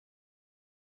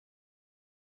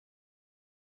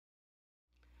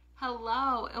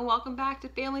Hello and welcome back to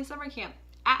Family Summer Camp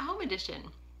at Home Edition.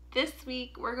 This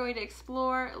week we're going to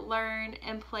explore, learn,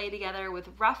 and play together with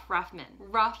Ruff Ruffman.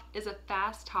 Ruff is a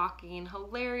fast-talking,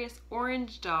 hilarious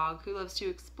orange dog who loves to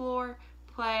explore,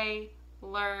 play,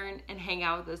 learn, and hang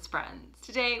out with his friends.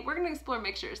 Today we're going to explore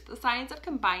mixtures, the science of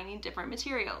combining different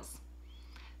materials.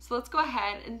 So let's go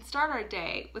ahead and start our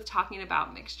day with talking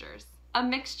about mixtures. A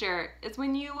mixture is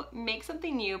when you make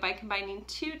something new by combining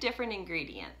two different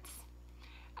ingredients.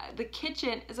 The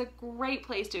kitchen is a great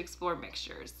place to explore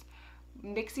mixtures,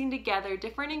 mixing together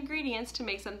different ingredients to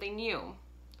make something new.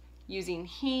 Using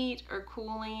heat or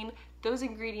cooling, those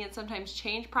ingredients sometimes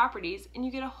change properties and you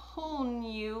get a whole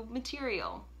new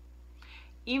material.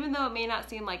 Even though it may not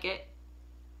seem like it,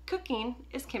 cooking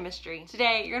is chemistry.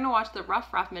 Today, you're gonna watch the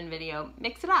Ruff Ruffman video,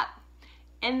 Mix It Up.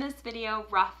 In this video,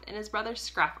 Ruff and his brother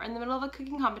Scruff are in the middle of a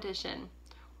cooking competition.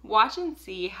 Watch and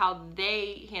see how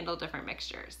they handle different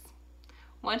mixtures.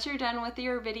 Once you're done with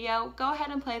your video, go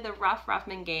ahead and play the Ruff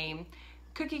Ruffman game,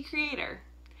 Cookie Creator.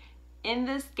 In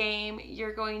this game,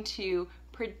 you're going to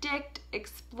predict,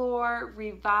 explore,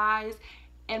 revise,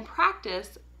 and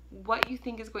practice what you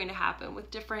think is going to happen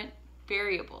with different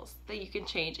variables that you can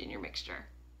change in your mixture.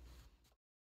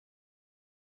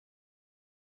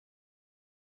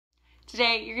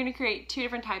 Today, you're going to create two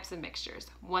different types of mixtures,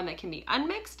 one that can be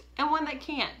unmixed and one that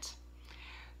can't.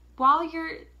 While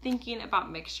you're thinking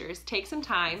about mixtures, take some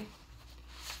time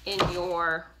in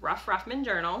your Ruff Ruffman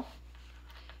journal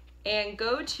and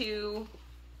go to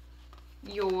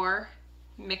your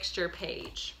mixture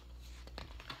page.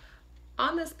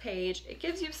 On this page, it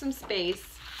gives you some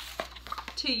space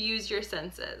to use your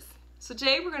senses. So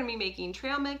today we're going to be making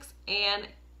trail mix and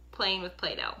playing with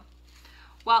Play-Doh.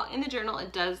 While in the journal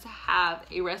it does have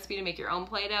a recipe to make your own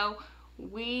Play-Doh,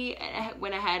 we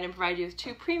went ahead and provided you with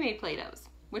two pre-made Play-Dohs,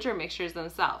 which are mixtures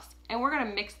themselves. And we're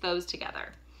gonna mix those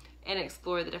together and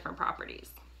explore the different properties.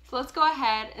 So let's go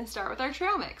ahead and start with our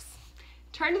trail mix.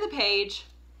 Turn to the page,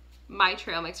 My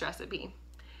Trail Mix Recipe.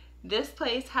 This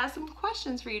place has some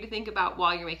questions for you to think about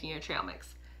while you're making your trail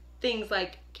mix. Things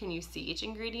like, can you see each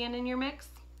ingredient in your mix?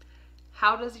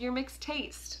 How does your mix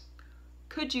taste?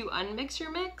 Could you unmix your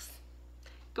mix?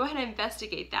 Go ahead and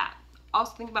investigate that.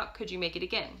 Also think about, could you make it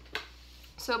again?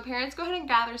 So parents, go ahead and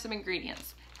gather some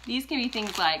ingredients. These can be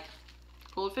things like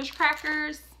goldfish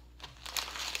crackers,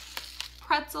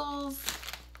 pretzels,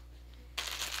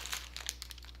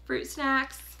 fruit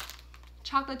snacks,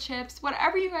 chocolate chips,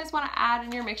 whatever you guys want to add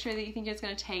in your mixture that you think is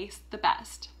going to taste the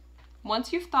best.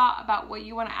 Once you've thought about what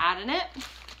you want to add in it,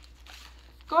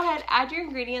 go ahead, add your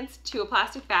ingredients to a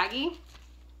plastic baggie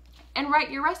and write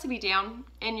your recipe down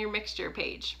in your mixture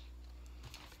page.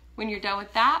 When you're done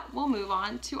with that, we'll move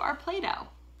on to our Play-Doh.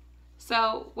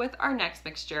 So with our next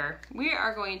mixture, we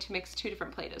are going to mix two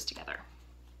different Play-Dohs together.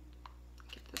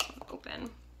 Get this one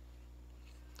open.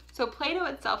 So Play-Doh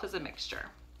itself is a mixture.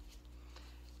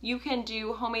 You can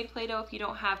do homemade Play-Doh if you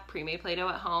don't have pre-made Play-Doh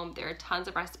at home. There are tons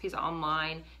of recipes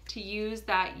online to use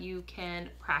that you can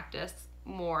practice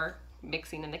more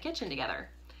mixing in the kitchen together.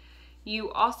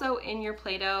 You also, in your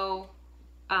Play-Doh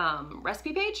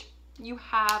recipe page, you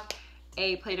have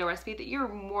a Play-Doh recipe that you're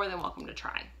more than welcome to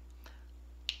try.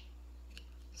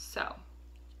 So,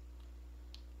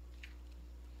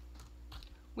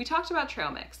 we talked about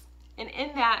trail mix, and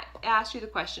in that, it asked you the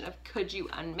question of, could you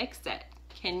unmix it?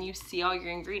 Can you see all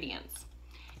your ingredients?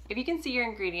 If you can see your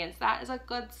ingredients, that is a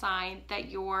good sign that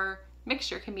your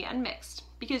mixture can be unmixed,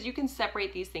 because you can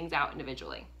separate these things out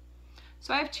individually.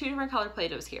 So I have two different colored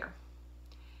Play-Dohs here.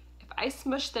 If I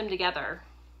smush them together,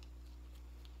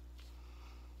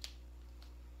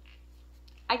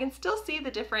 I can still see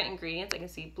the different ingredients. I can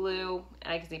see blue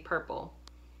and I can see purple,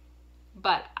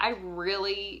 but I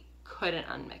really couldn't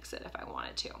unmix it if I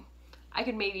wanted to. I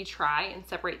could maybe try and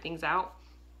separate things out,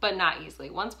 but not easily.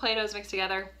 Once Play-Doh is mixed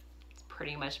together, it's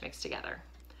pretty much mixed together.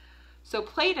 So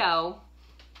Play-Doh,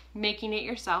 making it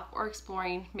yourself or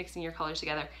exploring mixing your colors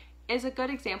together, is a good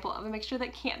example of a mixture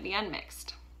that can't be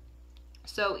unmixed.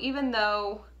 So even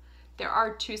though there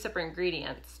are two separate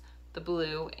ingredients, the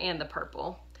blue and the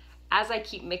purple, as I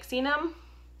keep mixing them,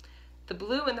 the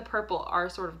blue and the purple are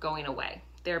sort of going away.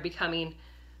 They're becoming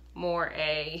more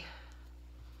a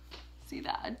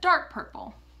dark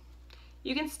purple.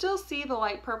 You can still see the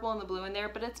light purple and the blue in there,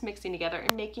 but it's mixing together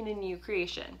and making a new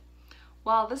creation.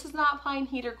 While this is not applying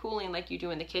heat or cooling like you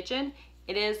do in the kitchen,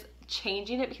 it is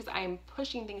changing it because I am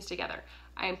pushing things together.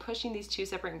 I am pushing these two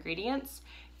separate ingredients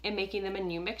and making them a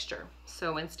new mixture.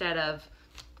 So instead of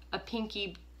a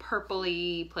pinky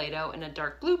purpley Play-Doh and a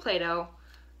dark blue Play-Doh,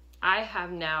 I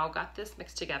have now got this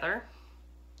mixed together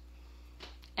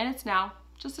and it's now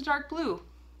just a dark blue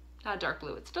not dark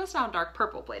blue, it does sound dark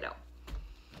purple Play-Doh.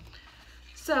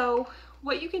 So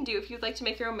what you can do if you'd like to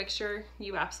make your own mixture,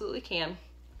 you absolutely can.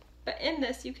 But in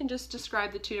this, you can just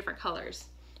describe the two different colors.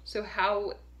 So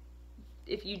how,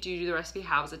 if you do the recipe,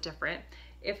 how is it different?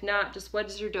 If not, just what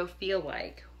does your dough feel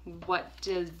like? What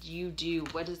did you do?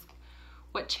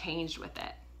 What changed with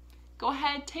it? Go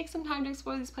ahead, take some time to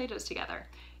explore these Play-Dohs together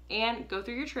and go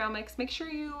through your trail mix. Make sure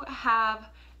you have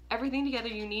everything together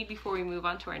you need before we move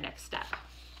on to our next step.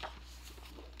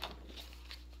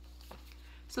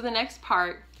 So the next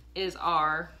part is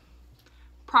our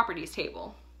properties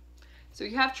table. So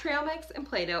you have trail mix and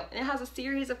Play-Doh, and it has a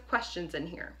series of questions in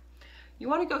here. You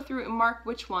want to go through and mark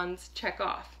which ones check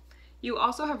off. You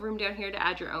also have room down here to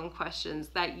add your own questions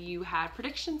that you had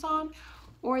predictions on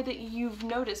or that you've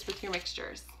noticed with your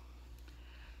mixtures.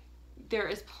 There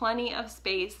is plenty of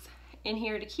space in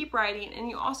here to keep writing, and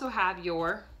you also have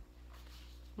your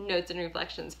notes and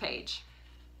reflections page.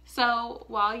 So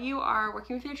while you are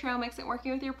working with your trail mix and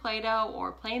working with your Play-Doh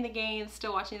or playing the game,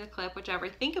 still watching the clip, whichever,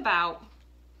 think about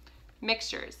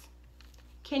mixtures.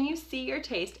 Can you see or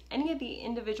taste any of the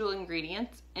individual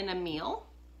ingredients in a meal?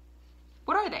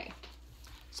 What are they?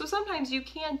 So sometimes you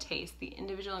can taste the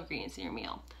individual ingredients in your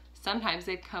meal. Sometimes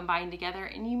they've combined together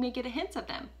and you may get a hint of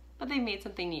them, but they've made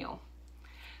something new.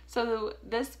 So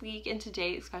this week and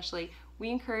today especially, we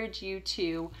encourage you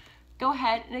to go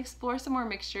ahead and explore some more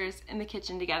mixtures in the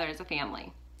kitchen together as a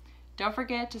family. Don't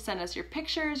forget to send us your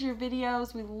pictures, your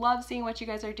videos. We love seeing what you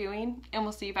guys are doing, and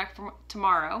we'll see you back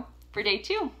tomorrow for day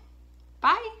 2.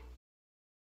 Bye!